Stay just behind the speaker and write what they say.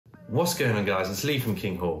What's going on, guys? It's Lee from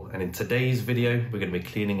King Hall, and in today's video we're going to be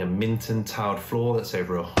cleaning a Minton tiled floor that's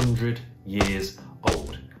over 100 years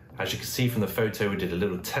old. As you can see from the photo, we did a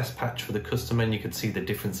little test patch for the customer and you could see the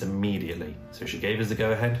difference immediately. So she gave us the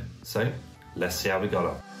go ahead, so let's see how we got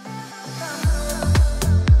on.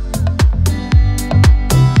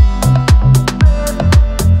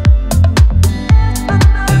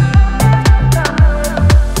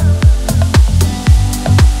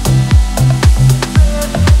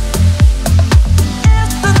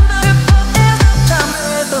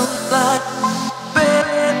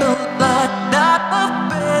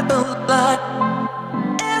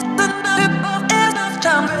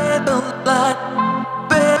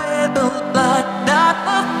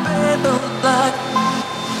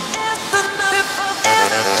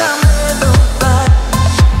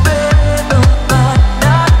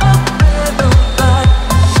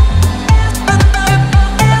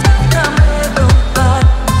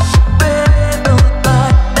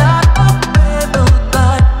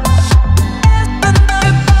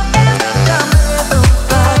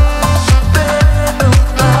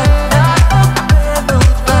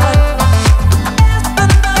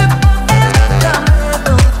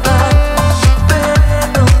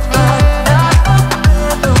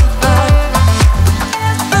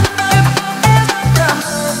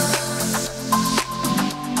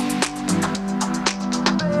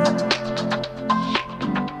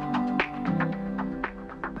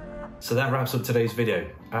 So that wraps up today's video.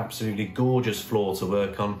 Absolutely gorgeous floor to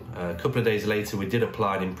work on. A couple of days later, we did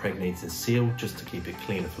apply an impregnated seal just to keep it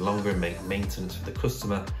cleaner for longer and make maintenance for the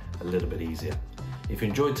customer a little bit easier. If you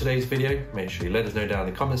enjoyed today's video, make sure you let us know down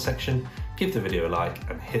in the comment section, give the video a like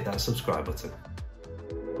and hit that subscribe button.